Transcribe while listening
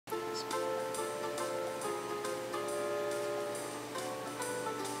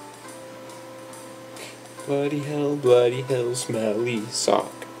bloody hell, smelly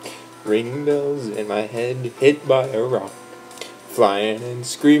sock. Ringing bells in my head, hit by a rock. Flying and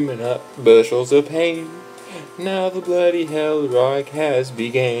screaming up bushels of pain. Now the bloody hell rock has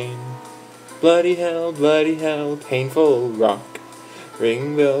begun. Bloody hell, painful rock.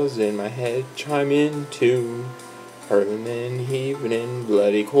 Ringing bells in my head, chime in tune. Hurling and heaving in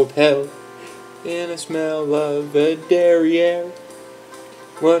bloody cold hell. In a smell of a derriere.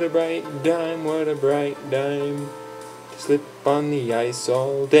 What a bright dime, to slip on the ice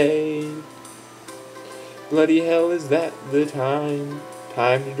all day. Bloody hell, is that the time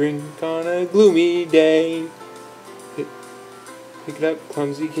to drink on a gloomy day. Pick it up,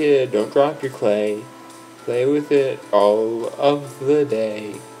 clumsy kid, don't drop your clay. Play with it all of the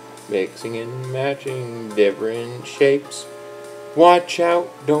day, mixing and matching different shapes. Watch out,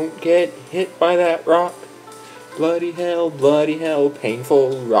 don't get hit by that rock. Bloody hell,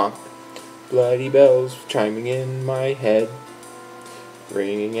 painful rock. Bloody bells chiming in my head,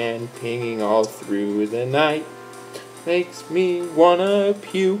 ringing and pinging all through the night. Makes me wanna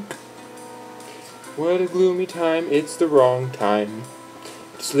puke. What a gloomy time, it's the wrong time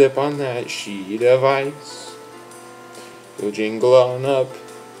to slip on that sheet of ice. You'll jingle on up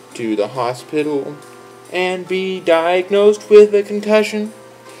to the hospital and be diagnosed with a concussion.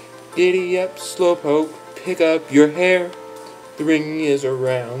 Giddy up, slowpoke, pick up your hair. The ringing is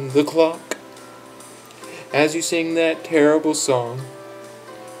around the clock as you sing that terrible song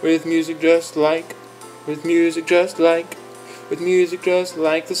with music just like the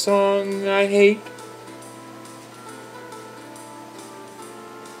song I hate.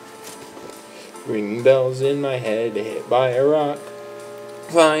 Ringing bells in my head, hit by a rock.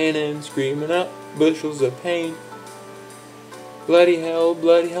 Flying and screaming up bushels of pain. Bloody hell,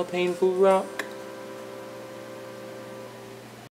 painful rock.